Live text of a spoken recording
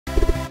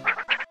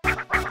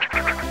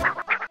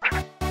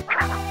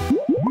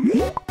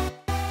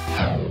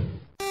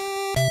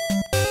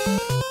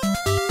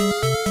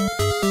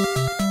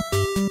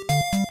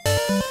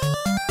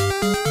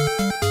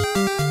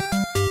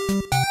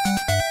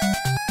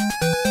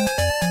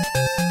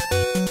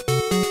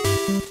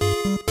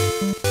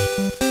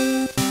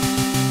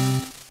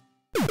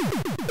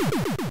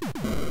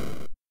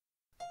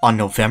On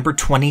November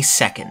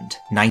 22nd,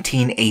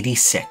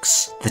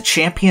 1986, the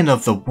champion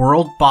of the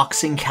World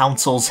Boxing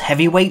Council's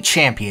Heavyweight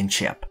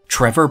Championship,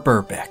 Trevor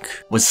Berbick,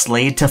 was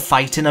slated to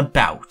fight in a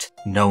bout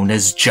known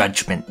as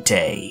Judgment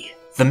Day.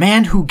 The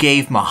man who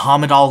gave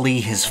Muhammad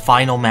Ali his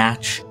final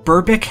match,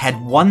 Berbick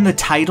had won the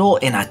title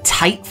in a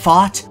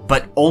tight-fought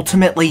but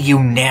ultimately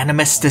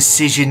unanimous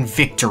decision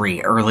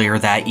victory earlier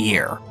that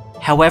year.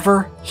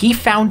 However, he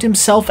found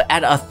himself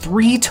at a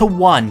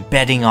 3-to-1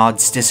 betting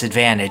odds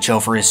disadvantage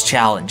over his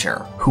challenger,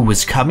 who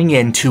was coming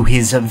into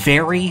his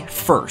very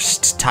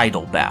first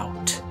title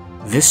bout.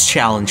 This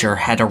challenger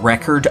had a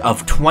record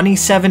of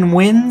 27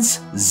 wins,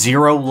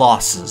 0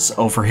 losses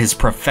over his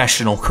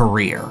professional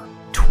career.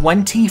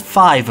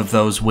 25 of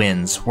those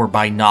wins were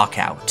by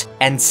knockout,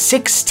 and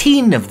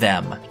 16 of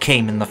them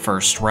came in the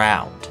first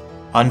round.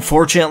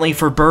 Unfortunately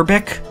for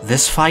Berbick,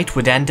 this fight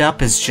would end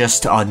up as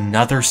just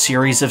another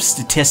series of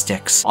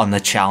statistics on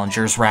the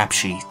challenger's rap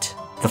sheet.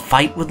 The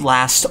fight would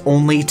last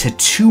only to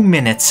 2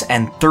 minutes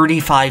and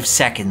 35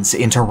 seconds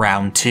into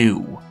round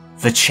 2.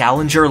 The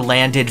challenger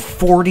landed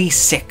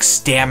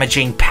 46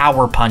 damaging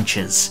power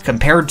punches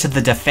compared to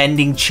the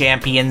defending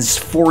champion's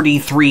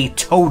 43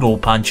 total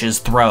punches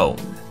thrown.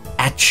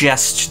 At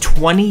just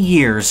 20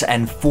 years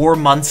and 4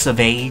 months of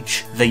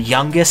age, the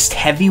youngest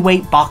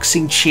heavyweight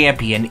boxing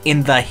champion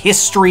in the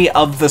history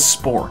of the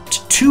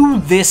sport, to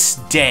this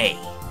day,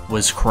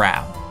 was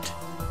crowned.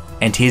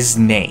 And his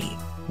name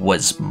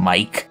was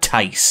Mike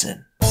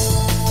Tyson.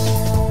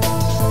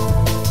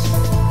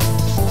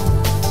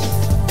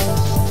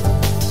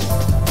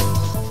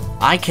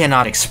 I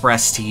cannot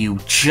express to you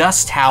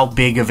just how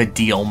big of a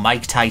deal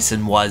Mike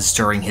Tyson was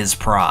during his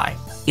prime.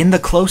 In the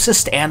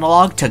closest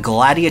analog to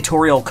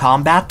gladiatorial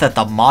combat that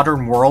the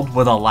modern world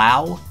would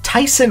allow,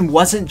 Tyson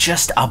wasn't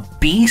just a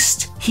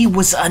beast, he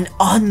was an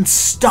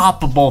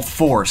unstoppable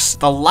force,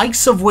 the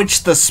likes of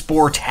which the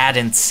sport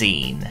hadn't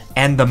seen.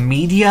 And the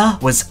media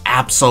was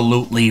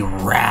absolutely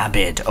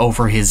rabid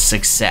over his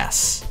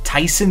success.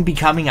 Tyson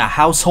becoming a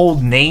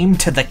household name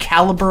to the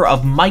caliber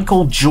of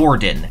Michael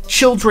Jordan,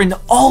 children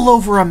all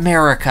over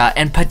America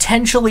and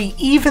potentially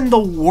even the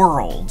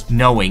world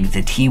knowing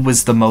that he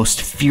was the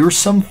most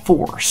fearsome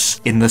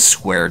force in the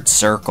squared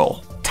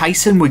circle.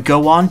 Tyson would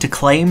go on to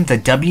claim the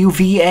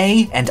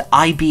WVA and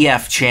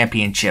IBF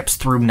championships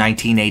through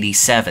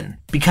 1987,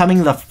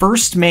 becoming the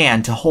first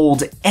man to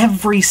hold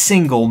every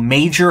single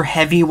major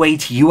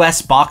heavyweight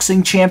US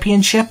boxing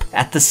championship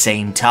at the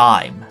same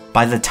time.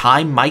 By the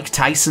time Mike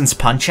Tyson's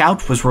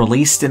Punch-Out was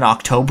released in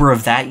October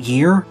of that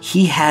year,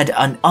 he had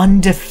an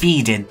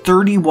undefeated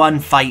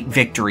 31-fight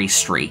victory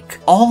streak,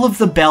 all of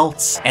the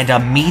belts, and a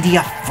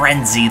media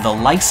frenzy the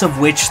likes of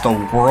which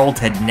the world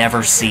had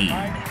never seen.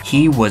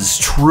 He was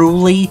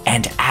truly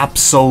and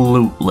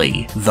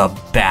absolutely the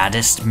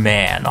baddest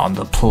man on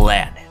the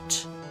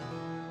planet.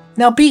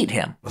 Now beat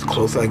him. As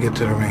closer I get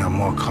to the ring, I'm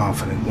more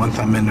confident. Once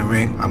I'm in the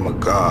ring, I'm a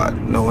god.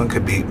 No one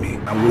could beat me.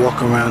 I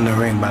walk around the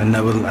ring, but I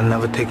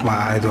never take my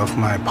eyes off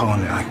my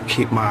opponent. I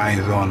keep my eyes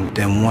on him.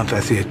 Then once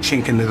I see a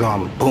chink in his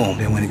armor, boom.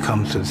 Then when he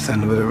comes to the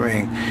center of the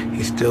ring,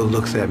 he still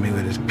looks at me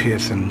with his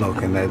piercing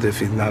look, and as if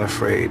he's not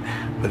afraid.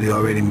 But he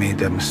already made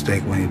that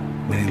mistake when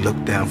he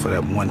looked down for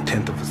that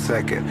 1/10 of a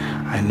second.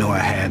 I know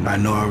I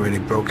already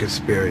broke his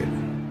spirit.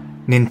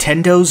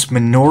 Nintendo's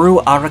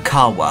Minoru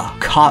Arakawa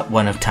caught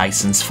one of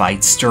Tyson's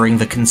fights during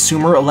the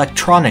Consumer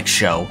Electronics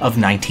Show of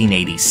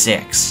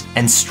 1986,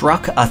 and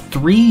struck a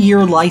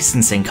 3-year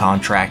licensing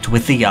contract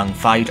with the young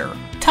fighter.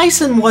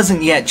 Tyson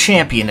wasn't yet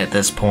champion at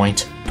this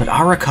point, but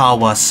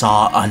Arakawa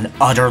saw an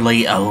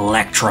utterly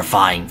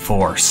electrifying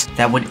force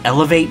that would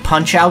elevate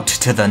Punch-Out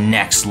to the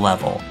next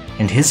level,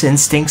 and his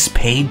instincts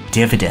paid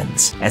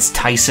dividends as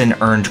Tyson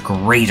earned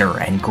greater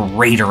and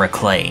greater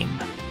acclaim.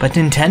 But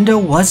Nintendo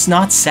was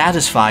not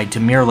satisfied to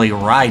merely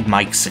ride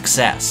Mike's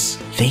success.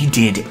 They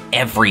did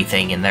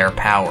everything in their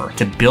power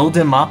to build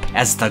him up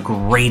as the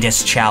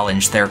greatest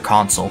challenge their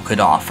console could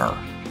offer.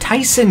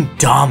 Tyson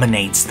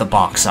dominates the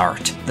box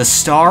art, the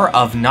star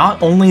of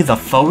not only the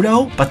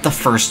photo, but the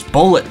first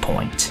bullet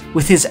point,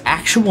 with his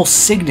actual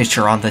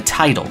signature on the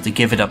title to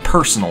give it a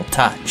personal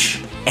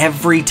touch.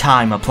 Every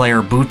time a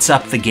player boots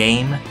up the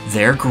game,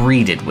 they're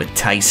greeted with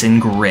Tyson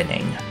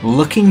grinning,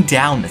 looking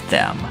down at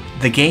them,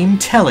 the game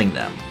telling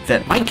them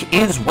that Mike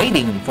is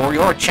waiting for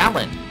your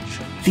challenge.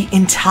 The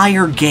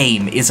entire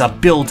game is a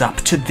build-up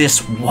to this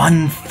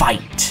one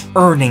fight,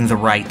 earning the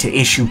right to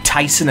issue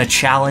Tyson a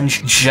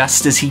challenge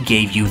just as he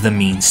gave you the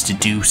means to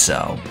do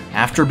so.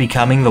 After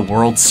becoming the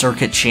World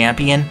Circuit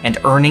Champion and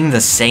earning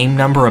the same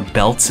number of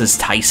belts as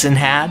Tyson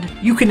had,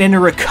 you can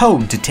enter a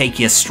code to take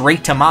you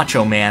straight to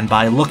Macho Man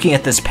by looking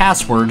at this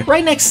password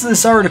right next to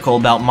this article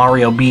about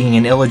Mario being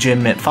an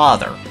illegitimate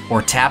father.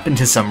 Or tap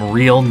into some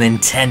real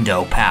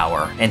Nintendo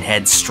power and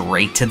head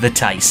straight to the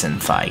Tyson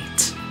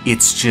fight.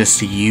 It's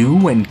just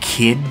you and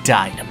Kid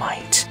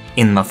Dynamite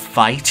in the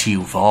fight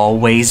you've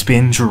always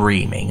been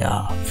dreaming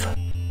of.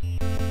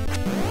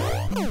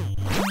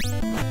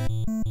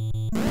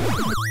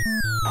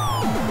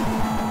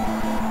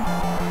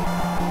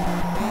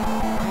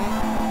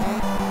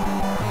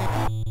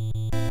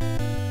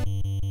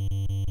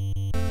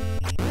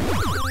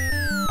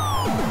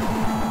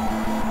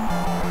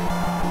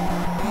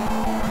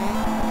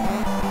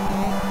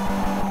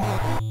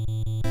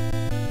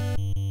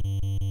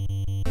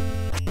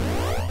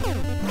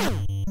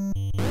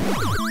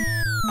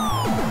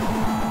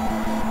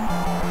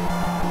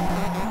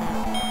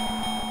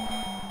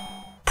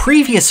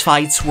 previous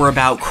fights were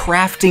about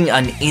crafting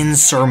an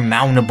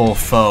insurmountable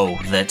foe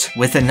that,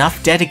 with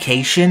enough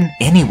dedication,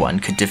 anyone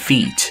could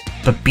defeat.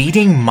 But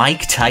beating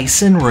Mike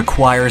Tyson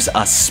requires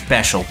a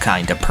special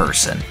kind of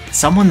person.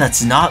 Someone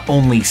that's not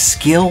only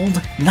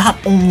skilled,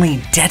 not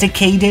only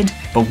dedicated,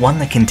 but one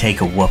that can take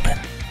a whooping.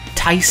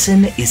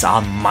 Tyson is a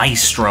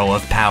maestro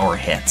of power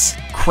hits,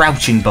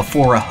 crouching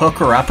before a hook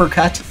or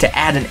uppercut to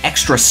add an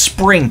extra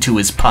spring to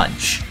his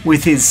punch,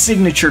 with his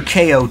signature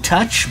KO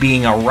touch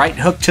being a right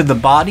hook to the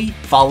body,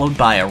 followed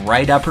by a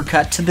right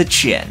uppercut to the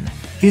chin.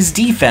 His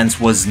defense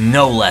was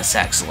no less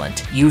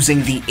excellent,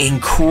 using the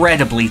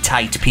incredibly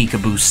tight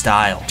peekaboo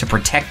style to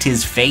protect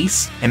his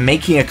face and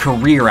making a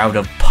career out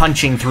of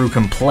punching through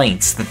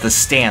complaints that the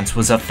stance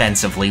was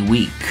offensively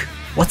weak.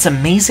 What's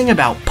amazing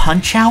about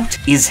Punch-Out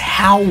is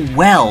how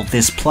well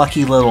this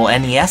plucky little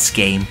NES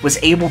game was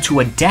able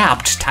to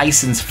adapt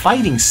Tyson's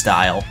fighting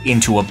style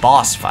into a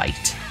boss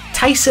fight.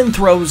 Tyson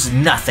throws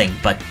nothing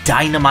but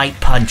dynamite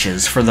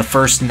punches for the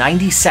first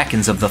 90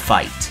 seconds of the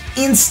fight,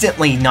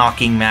 instantly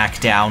knocking Mac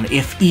down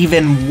if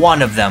even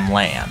one of them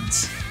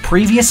lands.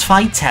 Previous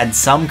fights had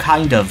some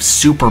kind of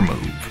super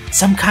move,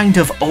 some kind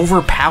of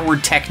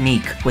overpowered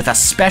technique with a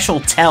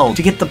special tell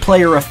to get the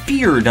player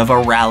afeared of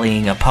a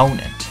rallying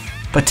opponent.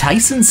 But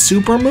Tyson's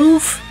super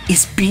move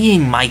is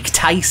being Mike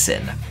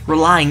Tyson,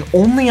 relying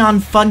only on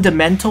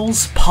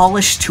fundamentals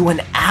polished to an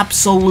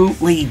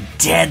absolutely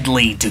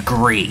deadly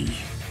degree.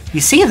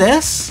 You see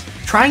this?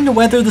 Trying to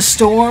weather the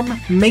storm,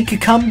 make a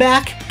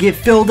comeback, get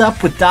filled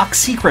up with Doc's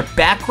secret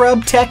back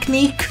rub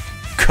technique?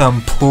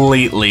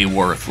 Completely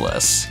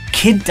worthless.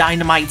 Kid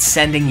Dynamite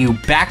sending you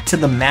back to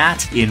the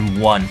mat in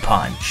one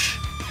punch.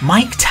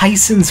 Mike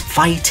Tyson's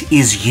fight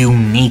is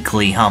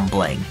uniquely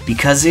humbling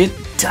because it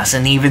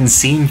doesn't even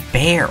seem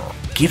fair,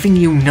 giving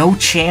you no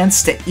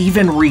chance to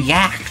even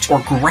react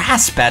or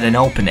grasp at an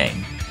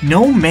opening.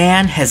 No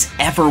man has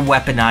ever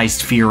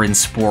weaponized fear in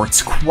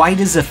sports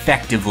quite as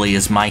effectively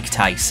as Mike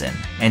Tyson,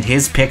 and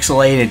his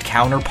pixelated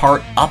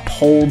counterpart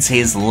upholds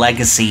his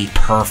legacy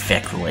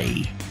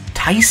perfectly.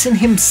 Tyson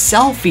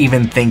himself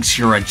even thinks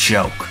you're a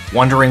joke,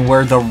 wondering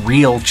where the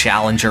real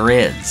challenger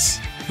is.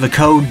 The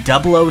code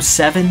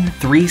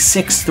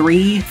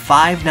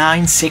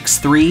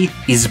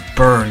 007-363-5963 is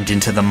burned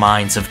into the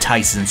minds of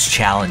Tyson's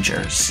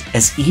challengers,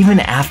 as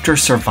even after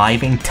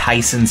surviving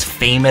Tyson's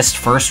famous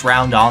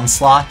first-round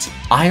onslaught,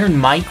 Iron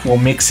Mike will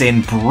mix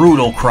in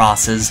brutal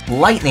crosses,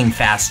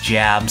 lightning-fast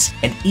jabs,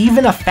 and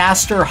even a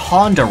faster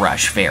Honda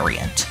Rush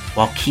variant,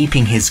 while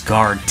keeping his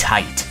guard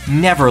tight,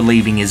 never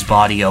leaving his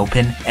body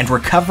open, and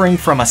recovering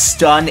from a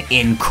stun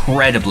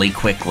incredibly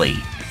quickly.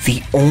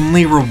 The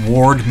only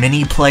reward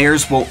many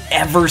players will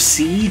ever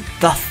see,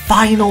 the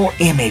final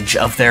image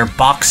of their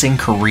boxing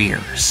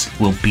careers,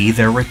 will be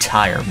their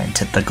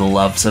retirement at the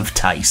gloves of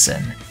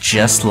Tyson,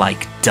 just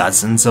like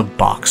dozens of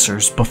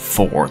boxers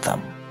before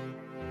them.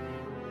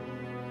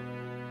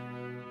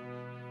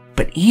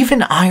 But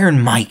even Iron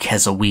Mike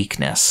has a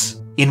weakness.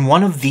 In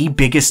one of the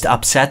biggest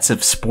upsets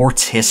of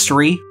sports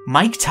history,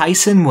 Mike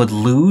Tyson would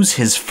lose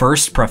his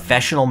first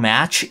professional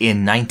match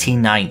in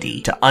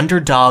 1990 to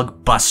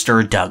underdog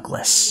Buster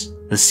Douglas.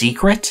 The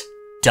secret?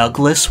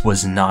 Douglas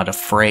was not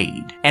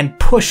afraid, and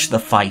pushed the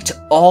fight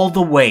all the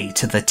way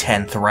to the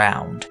 10th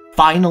round,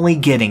 finally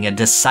getting a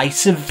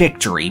decisive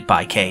victory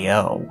by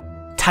KO.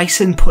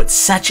 Tyson put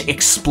such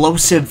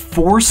explosive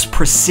force,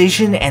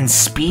 precision, and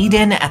speed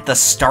in at the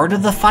start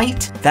of the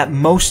fight that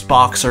most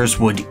boxers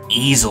would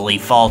easily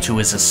fall to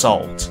his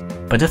assault.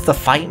 But if the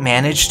fight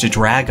managed to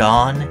drag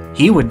on,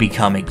 he would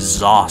become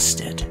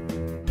exhausted.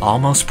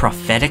 Almost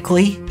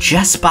prophetically,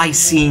 just by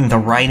seeing the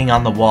writing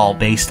on the wall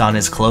based on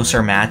his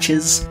closer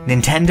matches,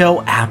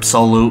 Nintendo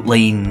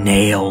absolutely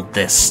nailed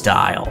this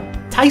style.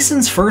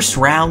 Tyson's first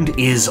round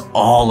is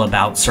all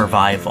about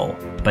survival.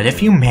 But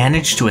if you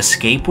manage to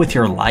escape with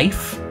your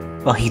life,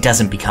 well, he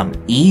doesn't become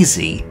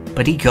easy,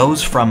 but he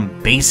goes from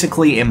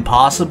basically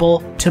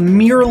impossible to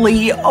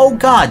merely, oh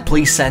god,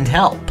 please send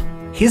help.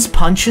 His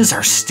punches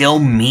are still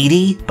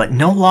meaty, but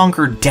no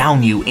longer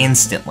down you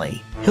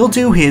instantly. He'll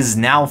do his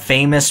now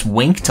famous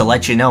wink to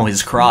let you know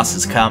his cross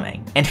is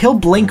coming, and he'll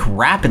blink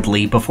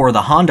rapidly before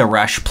the Honda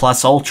Rush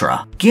Plus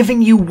Ultra,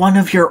 giving you one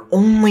of your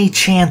only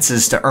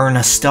chances to earn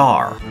a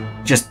star.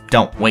 Just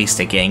don't waste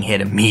it getting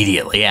hit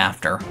immediately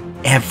after.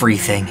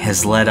 Everything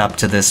has led up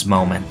to this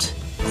moment.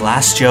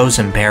 Glass Joe's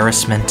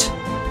embarrassment,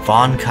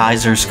 Von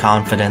Kaiser's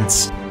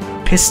confidence,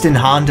 Piston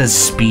Honda's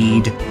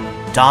speed,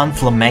 Don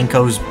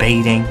Flamenco's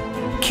baiting,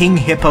 King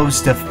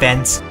Hippo's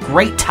defense,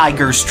 Great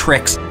Tiger's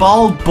tricks,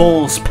 Bald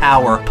Bull's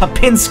power,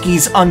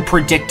 Papinski's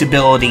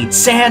unpredictability,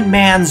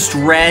 Sandman's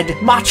dread,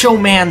 Macho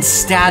Man's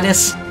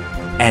status,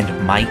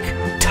 and Mike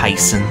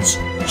Tyson's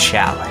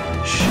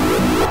challenge.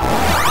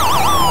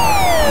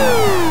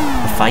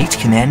 The fight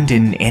can end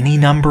in any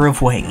number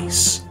of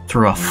ways.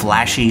 Through a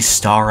flashy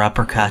star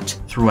uppercut,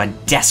 through a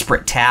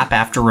desperate tap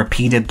after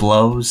repeated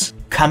blows,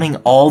 coming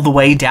all the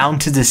way down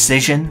to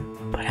decision.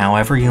 But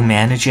however you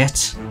manage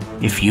it,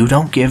 if you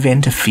don't give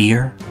in to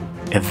fear,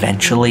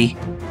 eventually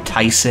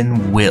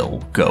Tyson will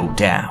go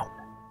down.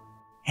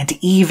 And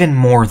even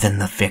more than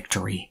the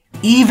victory,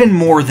 Even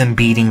more than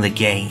beating the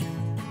game,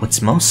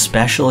 what's most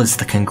special is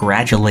the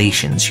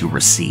congratulations you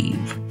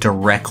receive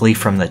directly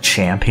from the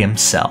champ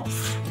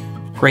himself.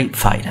 Great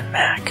fightin',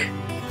 Mac.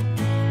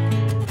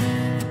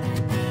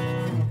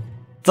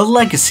 The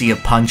legacy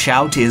of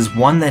Punch-Out is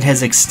one that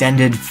has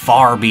extended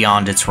far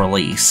beyond its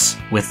release,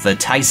 with the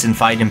Tyson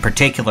fight in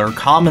particular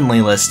commonly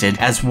listed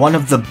as one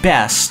of the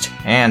best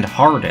and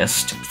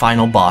hardest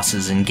final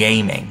bosses in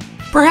gaming.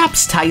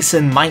 Perhaps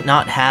Tyson might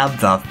not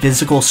have the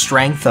physical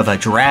strength of a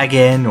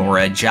dragon or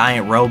a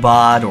giant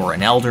robot or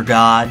an elder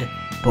god,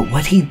 but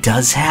what he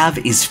does have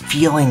is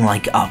feeling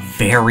like a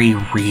very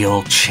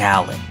real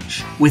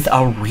challenge, with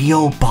a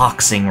real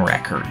boxing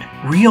record,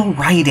 real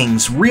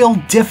writings, real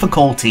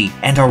difficulty,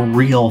 and a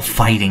real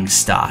fighting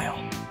style.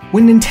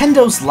 When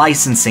Nintendo's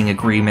licensing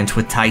agreement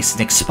with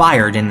Tyson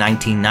expired in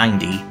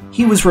 1990,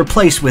 he was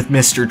replaced with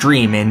Mr.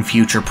 Dream in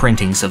future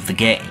printings of the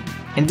game.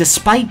 And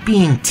despite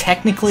being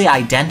technically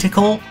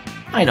identical,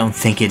 I don't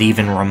think it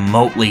even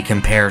remotely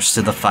compares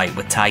to the fight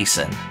with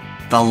Tyson.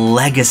 The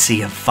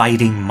legacy of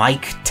fighting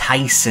Mike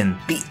Tyson,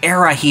 the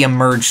era he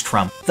emerged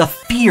from, the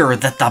fear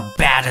that the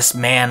baddest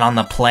man on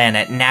the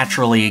planet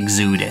naturally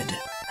exuded.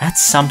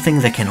 That's something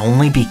that can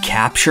only be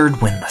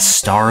captured when the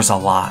stars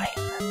align.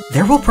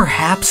 There will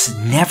perhaps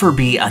never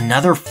be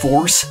another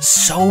force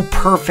so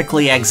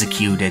perfectly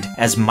executed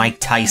as Mike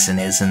Tyson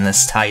is in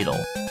this title,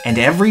 and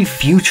every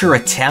future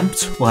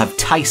attempt will have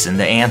Tyson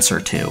to answer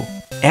to.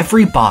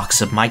 Every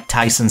box of Mike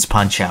Tyson's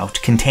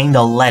Punch-Out contained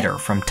a letter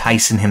from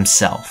Tyson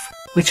himself,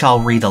 which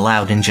I'll read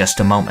aloud in just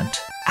a moment,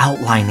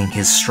 outlining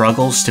his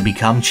struggles to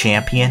become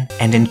champion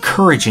and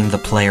encouraging the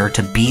player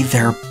to be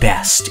their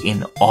best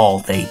in all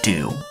they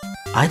do.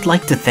 I'd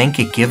like to think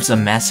it gives a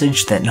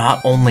message that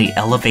not only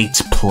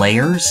elevates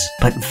players,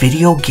 but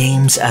video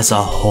games as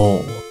a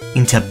whole,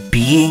 into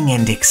being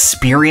and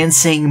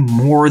experiencing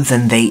more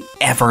than they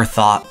ever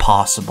thought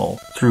possible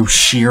through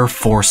sheer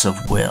force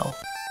of will.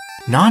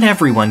 Not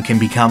everyone can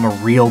become a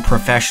real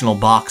professional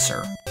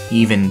boxer.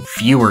 Even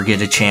fewer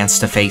get a chance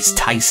to face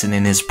Tyson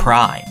in his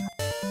prime.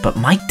 But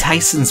Mike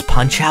Tyson's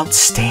Punch-Out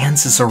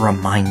stands as a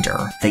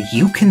reminder that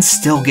you can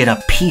still get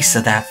a piece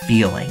of that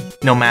feeling,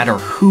 no matter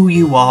who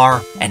you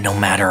are and no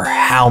matter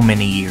how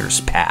many years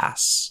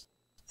pass.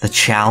 The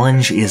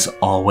challenge is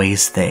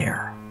always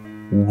there,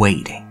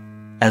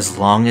 waiting, as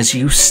long as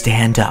you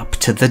stand up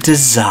to the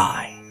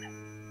design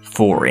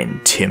for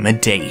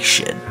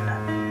intimidation.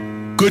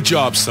 Good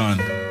job, son.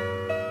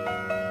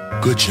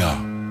 Good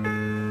job.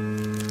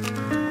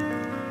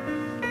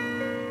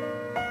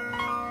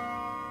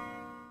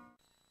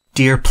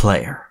 Dear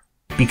player,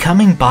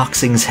 becoming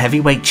boxing's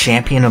heavyweight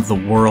champion of the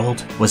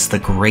world was the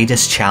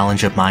greatest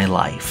challenge of my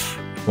life,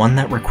 one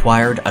that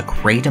required a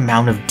great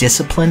amount of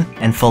discipline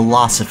and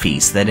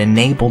philosophies that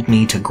enabled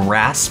me to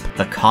grasp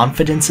the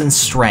confidence and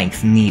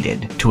strength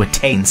needed to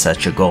attain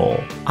such a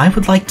goal. I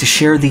would like to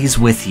share these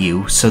with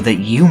you so that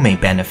you may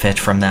benefit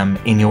from them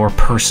in your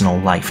personal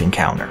life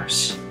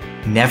encounters.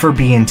 Never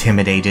be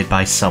intimidated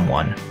by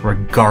someone,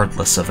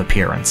 regardless of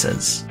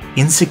appearances.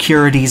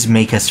 Insecurities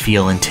make us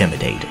feel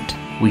intimidated.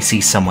 We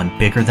see someone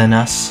bigger than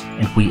us,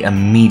 and we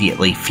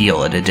immediately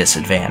feel at a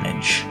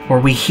disadvantage. Or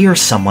we hear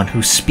someone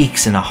who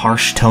speaks in a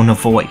harsh tone of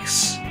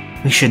voice.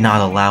 We should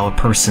not allow a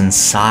person's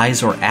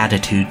size or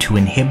attitude to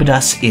inhibit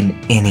us in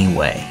any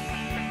way.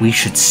 We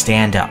should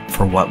stand up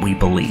for what we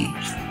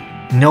believe.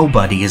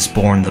 Nobody is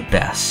born the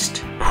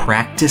best.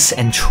 Practice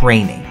and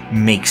training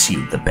makes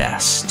you the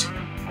best.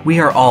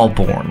 We are all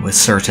born with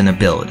certain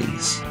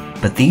abilities,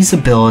 but these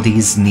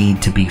abilities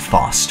need to be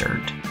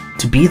fostered.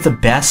 To be the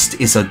best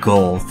is a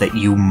goal that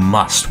you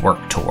must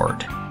work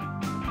toward.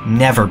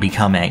 Never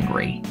become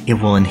angry. It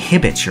will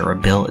inhibit your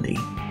ability.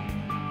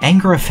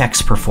 Anger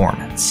affects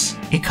performance.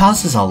 It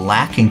causes a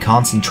lack in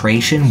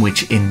concentration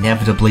which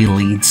inevitably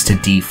leads to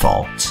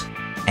default.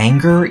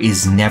 Anger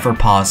is never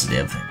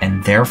positive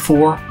and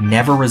therefore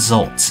never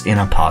results in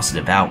a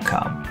positive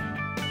outcome.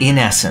 In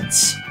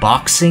essence,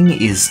 boxing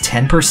is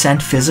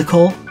 10%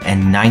 physical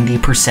and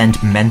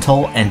 90%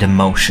 mental and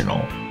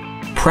emotional.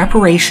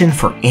 Preparation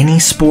for any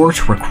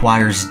sport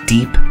requires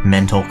deep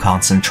mental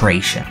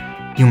concentration.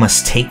 You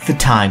must take the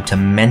time to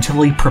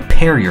mentally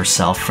prepare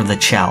yourself for the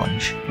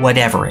challenge,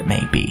 whatever it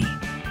may be.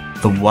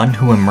 The one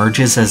who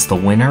emerges as the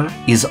winner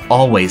is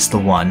always the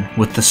one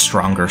with the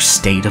stronger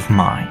state of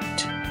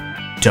mind.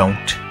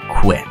 Don't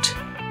quit.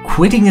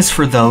 Quitting is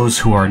for those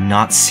who are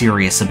not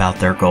serious about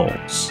their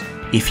goals.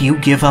 If you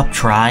give up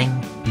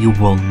trying, you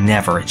will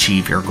never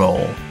achieve your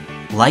goal.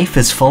 Life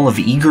is full of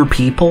eager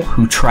people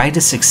who try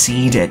to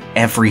succeed at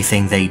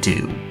everything they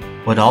do.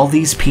 What all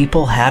these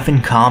people have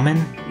in common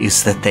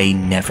is that they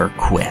never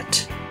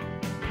quit.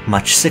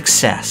 Much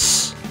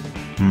success,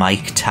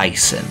 Mike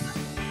Tyson,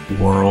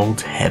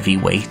 World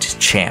Heavyweight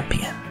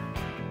Champion.